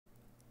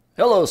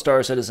Hello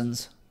Star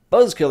Citizens,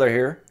 BuzZz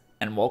here,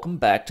 and welcome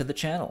back to the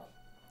channel.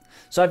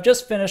 So I've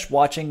just finished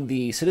watching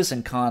the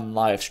CitizenCon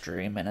live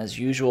stream, and as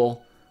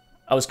usual,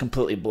 I was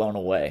completely blown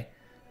away.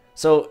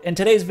 So in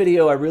today's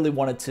video, I really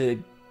wanted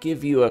to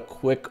give you a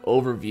quick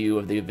overview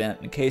of the event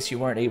in case you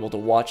weren't able to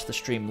watch the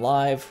stream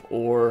live,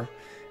 or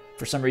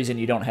for some reason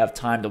you don't have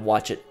time to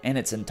watch it in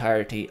its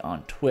entirety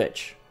on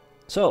Twitch.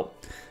 So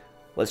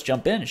let's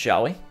jump in,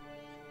 shall we?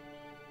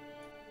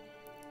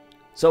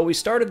 So we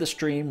started the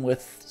stream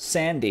with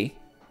Sandy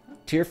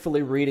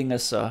tearfully reading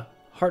us a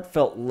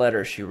heartfelt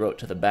letter she wrote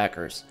to the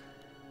backers.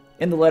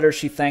 In the letter,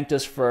 she thanked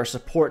us for our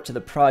support to the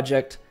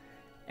project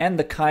and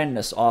the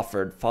kindness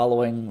offered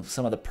following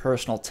some of the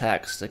personal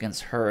attacks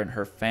against her and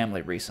her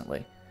family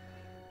recently.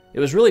 It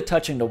was really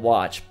touching to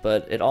watch,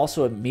 but it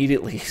also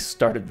immediately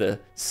started the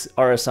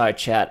RSI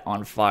chat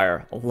on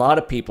fire. A lot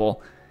of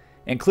people,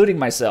 including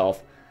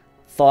myself,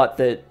 thought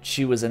that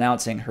she was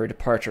announcing her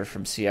departure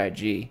from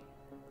CIG.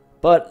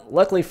 But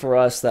luckily for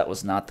us, that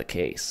was not the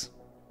case.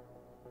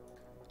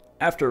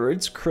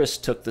 Afterwards, Chris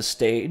took the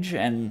stage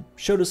and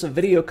showed us a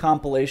video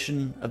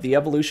compilation of the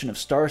evolution of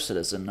Star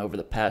Citizen over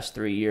the past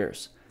 3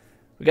 years.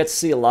 We got to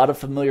see a lot of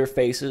familiar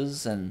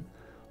faces and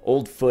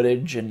old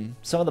footage and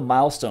some of the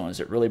milestones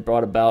that really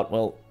brought about,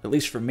 well, at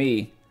least for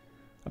me,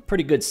 a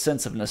pretty good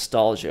sense of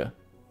nostalgia.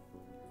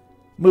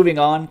 Moving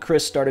on,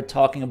 Chris started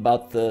talking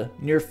about the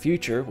near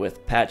future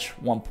with patch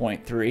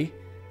 1.3,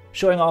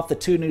 showing off the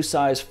 2 new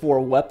size 4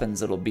 weapons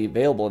that will be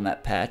available in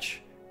that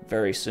patch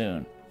very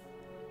soon.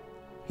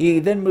 He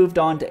then moved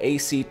on to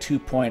AC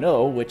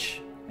 2.0,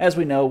 which, as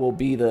we know, will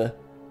be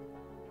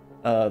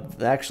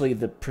actually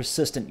the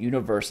Persistent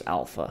Universe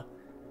Alpha.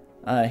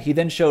 He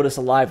then showed us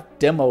a live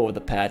demo of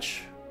the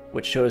patch,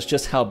 which showed us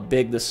just how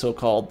big this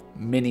so-called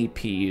mini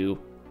PU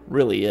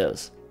really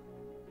is.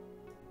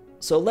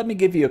 So let me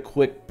give you a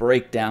quick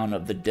breakdown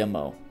of the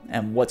demo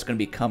and what's going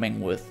to be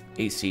coming with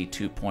AC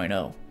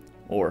 2.0.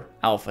 Or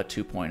Alpha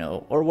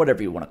 2.0, or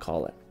whatever you want to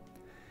call it.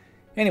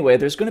 Anyway,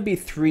 there's going to be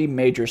 3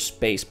 major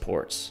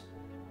spaceports,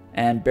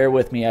 and bear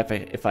with me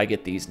if I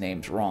get these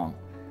names wrong.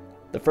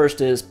 The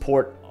first is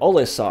Port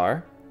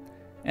Olisar,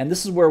 and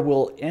this is where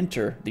we'll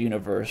enter the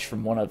universe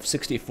from one of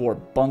 64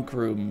 bunk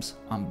rooms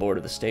on board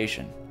of the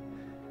station.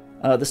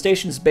 The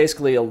station is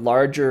basically a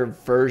larger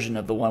version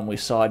of the one we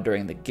saw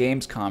during the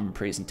Gamescom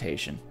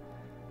presentation.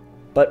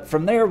 But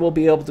from there, we'll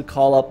be able to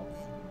call up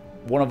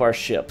one of our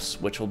ships,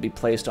 which will be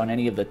placed on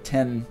any of the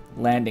 10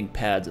 landing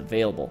pads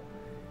available.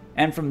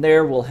 And from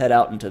there, we'll head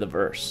out into the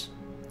verse.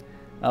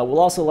 We'll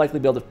also likely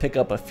be able to pick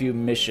up a few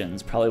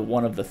missions, probably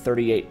one of the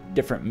 38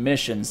 different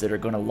missions that are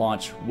going to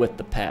launch with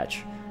the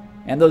patch.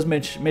 And those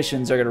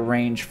missions are going to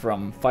range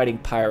from fighting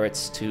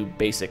pirates to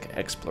basic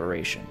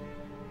exploration.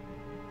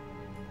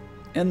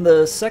 In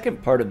the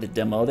second part of the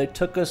demo, they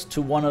took us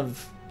to one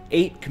of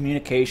 8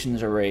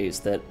 communications arrays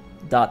that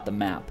dot the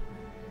map.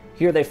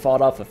 Here they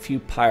fought off a few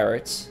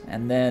pirates,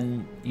 and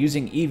then,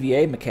 using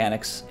EVA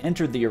mechanics,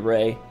 entered the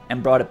array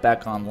and brought it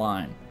back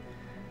online.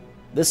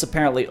 This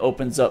apparently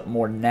opens up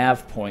more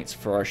nav points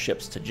for our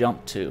ships to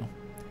jump to.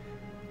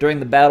 During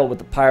the battle with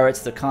the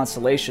pirates, the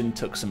Constellation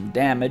took some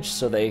damage,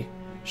 so they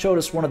showed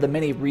us one of the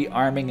many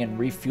rearming and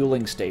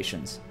refueling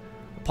stations.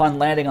 Upon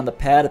landing on the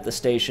pad at the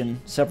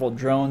station, several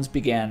drones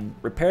began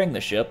repairing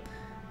the ship,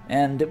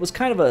 and it was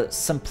kind of a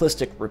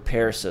simplistic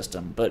repair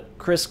system, but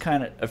Chris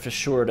kind of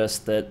assured us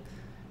that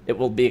it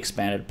will be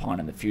expanded upon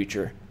in the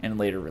future in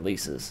later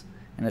releases,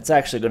 and it's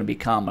actually going to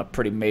become a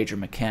pretty major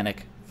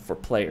mechanic for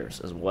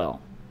players as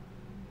well.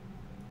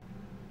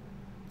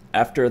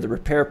 After the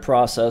repair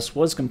process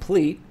was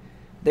complete,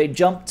 they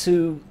jumped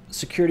to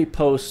Security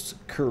Post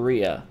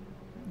Korea.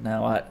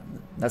 Now,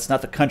 that's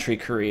not the country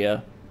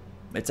Korea.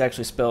 It's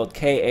actually spelled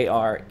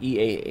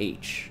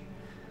K-A-R-E-A-H.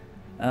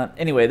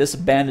 Anyway, this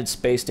abandoned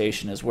space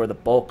station is where the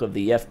bulk of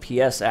the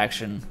FPS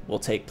action will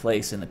take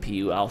place in the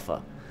PU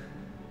Alpha.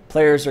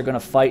 Players are going to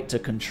fight to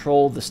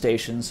control the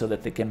station so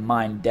that they can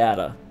mine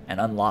data and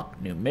unlock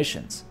new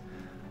missions.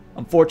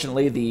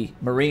 Unfortunately, the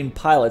Marine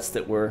pilots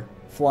that were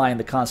flying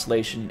the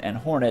Constellation and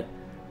Hornet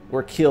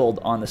were killed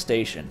on the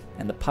station,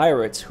 and the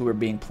pirates, who were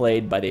being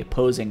played by the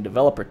opposing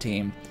developer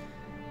team,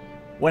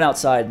 went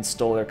outside and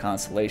stole their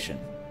Constellation.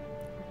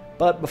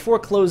 But before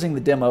closing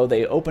the demo,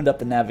 they opened up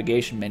the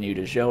navigation menu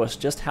to show us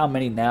just how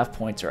many nav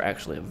points are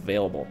actually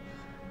available.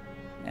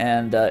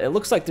 And it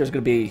looks like there's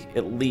going to be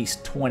at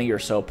least 20 or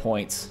so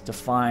points to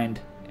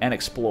find and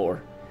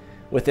explore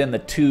within the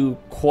 2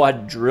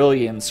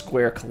 quadrillion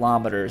square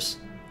kilometers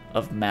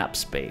of map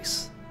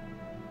space.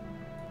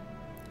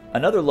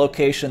 Another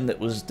location that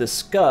was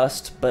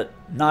discussed but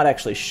not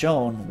actually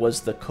shown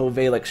was the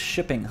Kovalix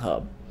shipping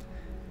hub.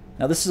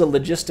 Now, this is a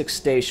logistics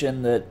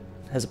station that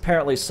has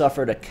apparently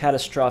suffered a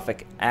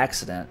catastrophic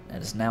accident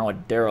and is now a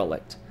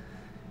derelict.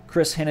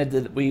 Chris hinted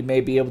that we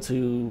may be able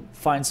to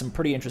find some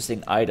pretty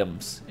interesting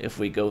items if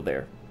we go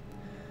there.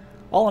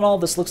 All in all,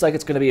 this looks like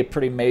it's going to be a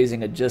pretty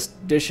amazing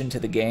addition to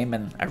the game,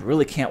 and I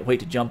really can't wait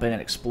to jump in and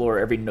explore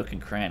every nook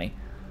and cranny.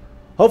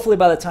 Hopefully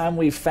by the time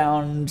we've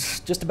found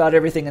just about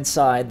everything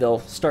inside, they'll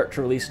start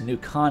to release new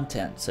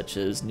content, such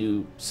as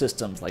new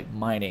systems like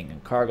mining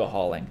and cargo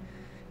hauling,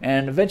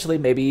 and eventually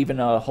maybe even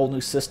a whole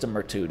new system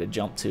or two to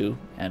jump to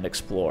and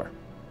explore.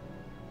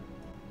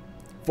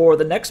 For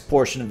the next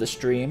portion of the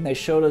stream, they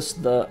showed us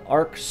the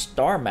Ark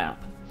Star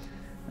Map.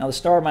 Now the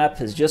Star Map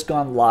has just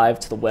gone live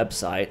to the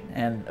website,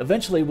 and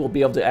eventually we'll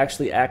be able to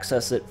actually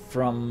access it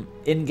from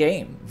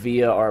in-game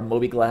via our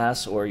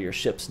mobiGlass or your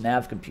ship's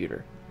nav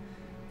computer.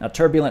 Now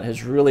Turbulent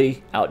has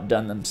really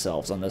outdone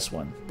themselves on this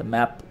one. The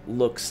map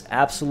looks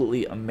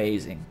absolutely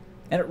amazing,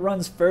 and it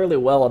runs fairly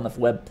well on the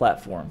web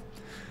platform.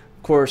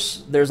 Of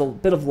course, there's a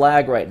bit of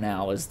lag right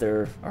now as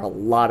there are a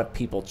lot of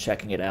people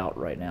checking it out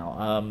right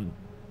now.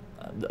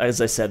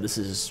 As I said, this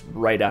is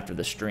right after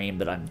the stream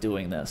that I'm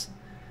doing this.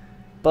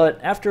 But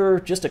after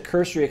just a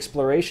cursory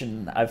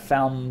exploration, I've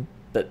found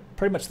that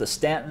pretty much the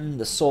Stanton,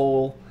 the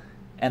Sol,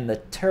 and the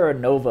Terra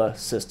Nova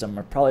system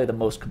are probably the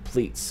most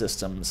complete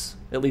systems,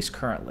 at least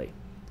currently.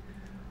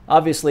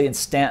 Obviously in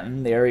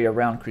Stanton, the area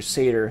around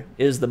Crusader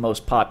is the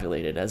most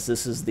populated, as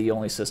this is the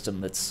only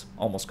system that's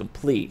almost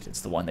complete.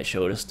 It's the one they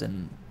showed us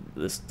in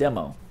this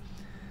demo.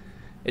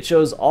 It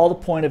shows all the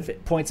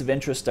points of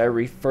interest I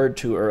referred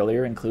to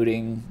earlier,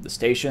 including the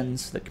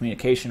stations, the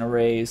communication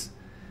arrays,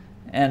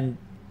 and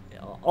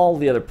all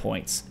the other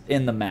points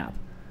in the map.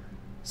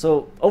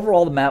 So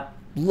overall the map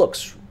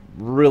looks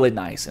really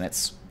nice, and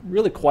it's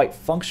really quite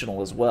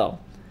functional as well.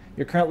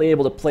 You're currently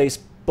able to place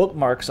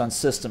bookmarks on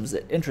systems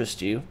that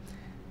interest you,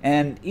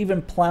 and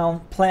even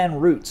plan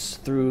routes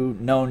through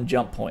known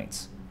jump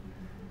points.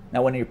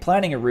 Now when you're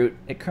planning a route,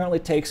 it currently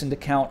takes into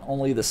account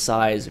only the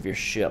size of your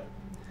ship.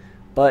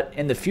 But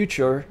in the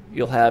future,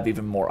 you'll have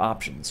even more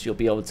options. You'll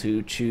be able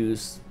to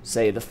choose,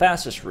 say, the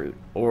fastest route,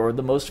 or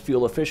the most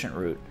fuel-efficient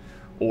route,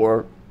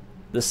 or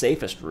the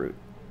safest route.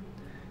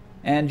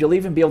 And you'll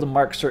even be able to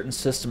mark certain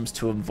systems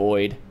to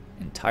avoid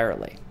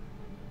entirely.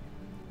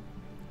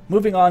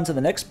 Moving on to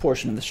the next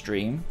portion of the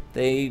stream,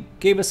 they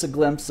gave us a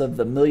glimpse of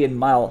the Million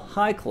Mile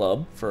High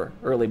Club for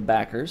early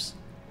backers,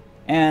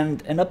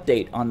 and an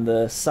update on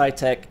the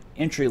SciTech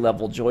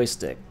entry-level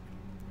joystick.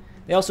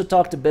 They also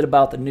talked a bit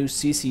about the new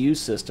CCU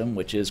system,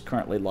 which is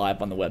currently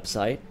live on the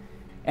website,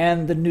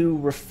 and the new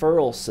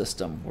Referral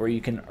system, where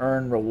you can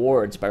earn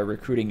rewards by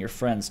recruiting your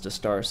friends to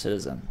Star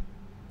Citizen.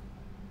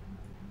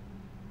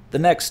 The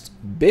next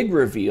big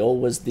reveal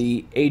was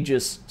the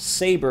Aegis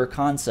Saber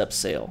concept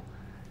sale.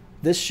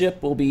 This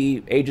ship will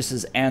be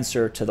Aegis's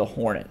answer to the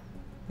Hornet.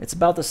 It's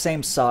about the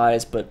same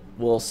size, but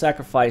will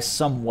sacrifice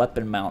some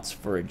weapon mounts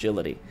for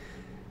agility.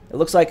 It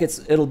looks like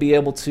it'll be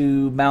able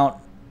to mount,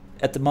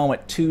 at the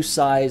moment, 2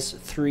 size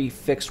 3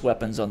 fixed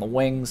weapons on the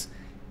wings,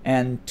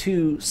 and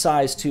 2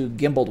 size 2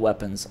 gimbaled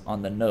weapons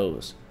on the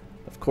nose.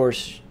 Of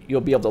course,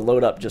 you'll be able to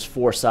load up just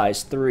 4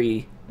 size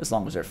 3 as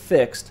long as they're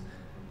fixed,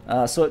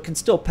 so it can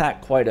still pack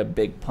quite a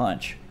big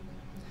punch.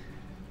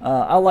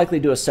 I'll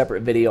likely do a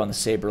separate video on the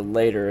Saber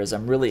later, as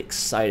I'm really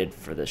excited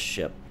for this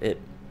ship.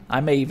 I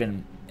may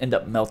even end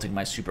up melting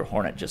my Super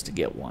Hornet just to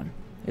get one.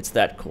 It's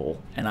that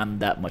cool, and I'm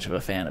that much of a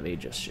fan of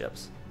Aegis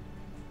ships.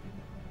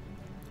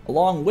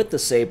 Along with the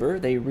Saber,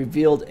 they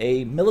revealed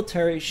a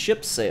military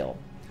ship sale.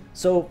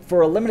 So for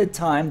a limited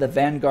time, the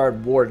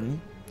Vanguard Warden,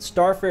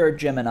 Starfarer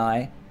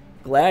Gemini,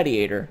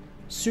 Gladiator,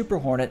 Super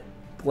Hornet,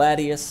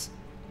 Gladius,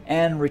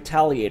 and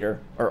Retaliator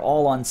are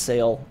all on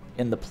sale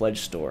in the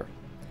Pledge store.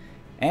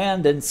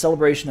 And in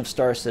celebration of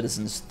Star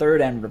Citizen's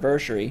 3rd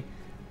anniversary,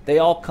 they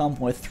all come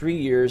with 3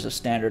 years of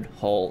standard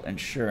hull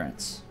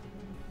insurance.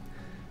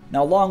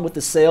 Now along with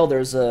the sale,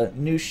 there's a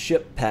new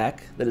ship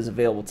pack that is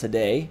available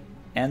today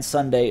and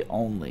Sunday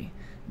only,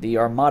 the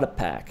Armada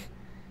Pack.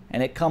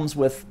 And it comes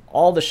with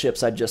all the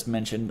ships I just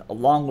mentioned,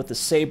 along with the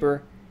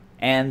Saber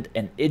and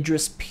an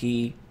Idris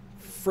P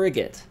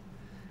frigate.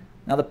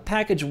 Now the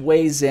package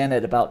weighs in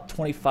at about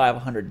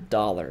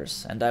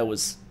 $2,500, and I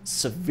was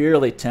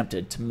severely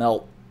tempted to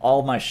melt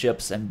all my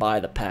ships and buy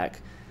the pack.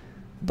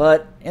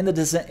 But in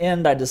the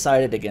end, I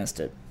decided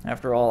against it.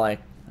 After all, I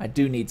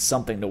do need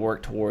something to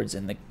work towards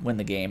when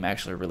the game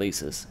actually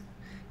releases.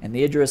 And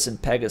the Idris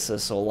and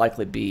Pegasus will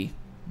likely be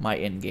my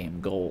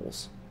in-game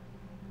goals.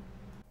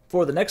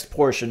 For the next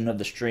portion of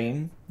the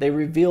stream, they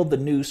revealed the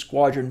new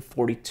Squadron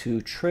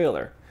 42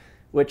 trailer,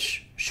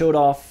 which showed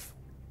off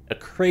a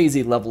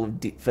crazy level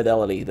of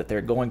fidelity that they're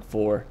going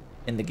for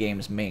in the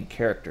game's main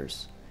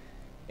characters.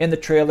 In the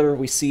trailer,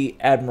 we see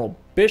Admiral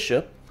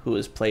Bishop, who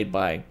is played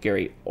by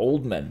Gary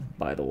Oldman,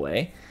 by the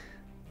way,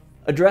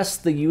 address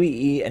the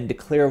UEE and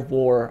declare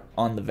war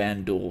on the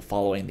Vanduul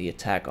following the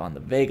attack on the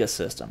Vega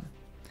system.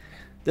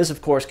 This, of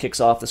course,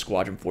 kicks off the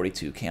Squadron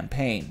 42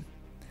 campaign.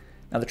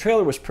 Now, the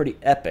trailer was pretty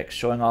epic,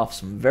 showing off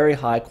some very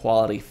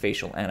high-quality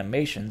facial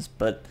animations,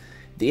 but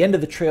the end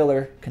of the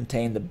trailer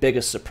contained the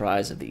biggest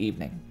surprise of the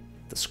evening,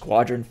 the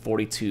Squadron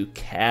 42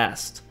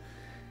 cast.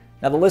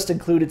 Now, the list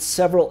included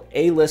several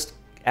A-list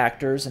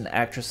actors and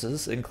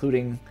actresses,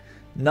 including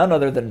none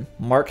other than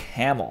Mark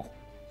Hamill.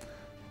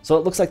 So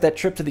it looks like that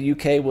trip to the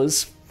UK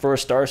was for a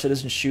Star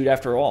Citizen shoot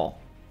after all.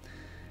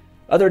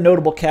 Other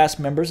notable cast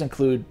members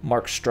include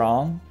Mark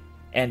Strong,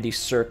 Andy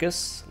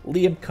Serkis,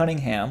 Liam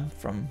Cunningham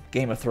from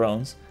Game of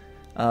Thrones,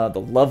 the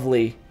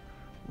lovely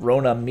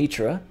Rona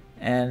Mitra,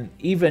 and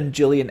even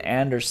Gillian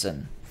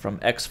Anderson from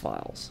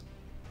X-Files.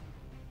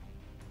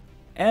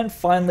 And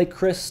finally,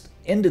 Chris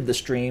ended the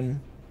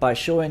stream by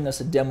showing us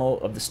a demo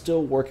of the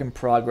still work in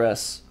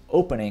progress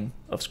opening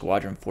of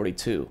Squadron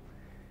 42.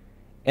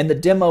 In the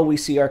demo, we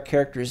see our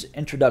character's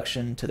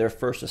introduction to their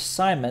first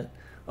assignment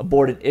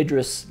aboard an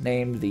Idris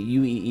named the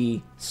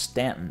UEE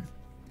Stanton.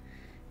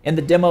 In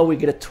the demo, we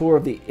get a tour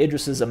of the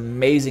Idris's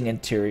amazing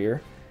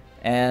interior,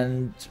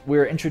 and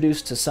we're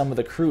introduced to some of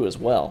the crew as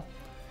well.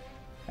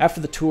 After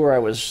the tour, I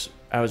was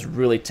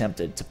really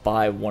tempted to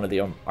buy one of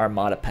the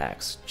Armada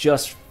packs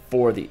just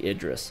for the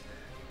Idris,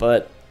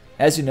 but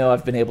as you know,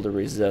 I've been able to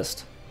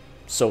resist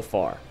so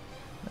far.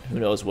 Who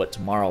knows what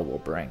tomorrow will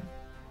bring.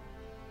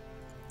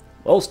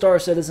 Well, Star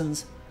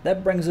Citizens,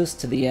 that brings us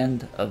to the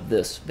end of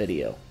this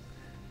video.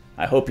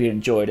 I hope you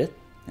enjoyed it,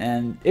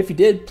 and if you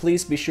did,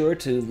 please be sure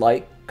to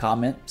like,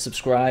 comment,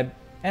 subscribe,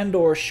 and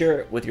or share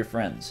it with your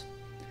friends.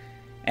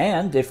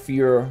 And if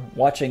you're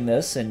watching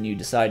this and you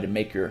decide to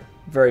make your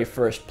very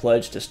first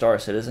pledge to Star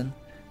Citizen,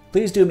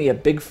 please do me a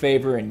big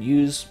favor and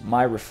use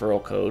my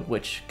referral code,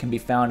 which can be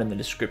found in the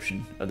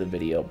description of the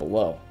video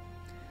below.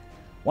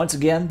 Once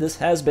again, this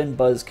has been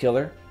BuzZz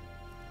Killer,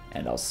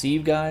 and I'll see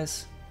you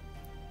guys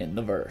in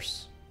the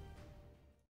verse.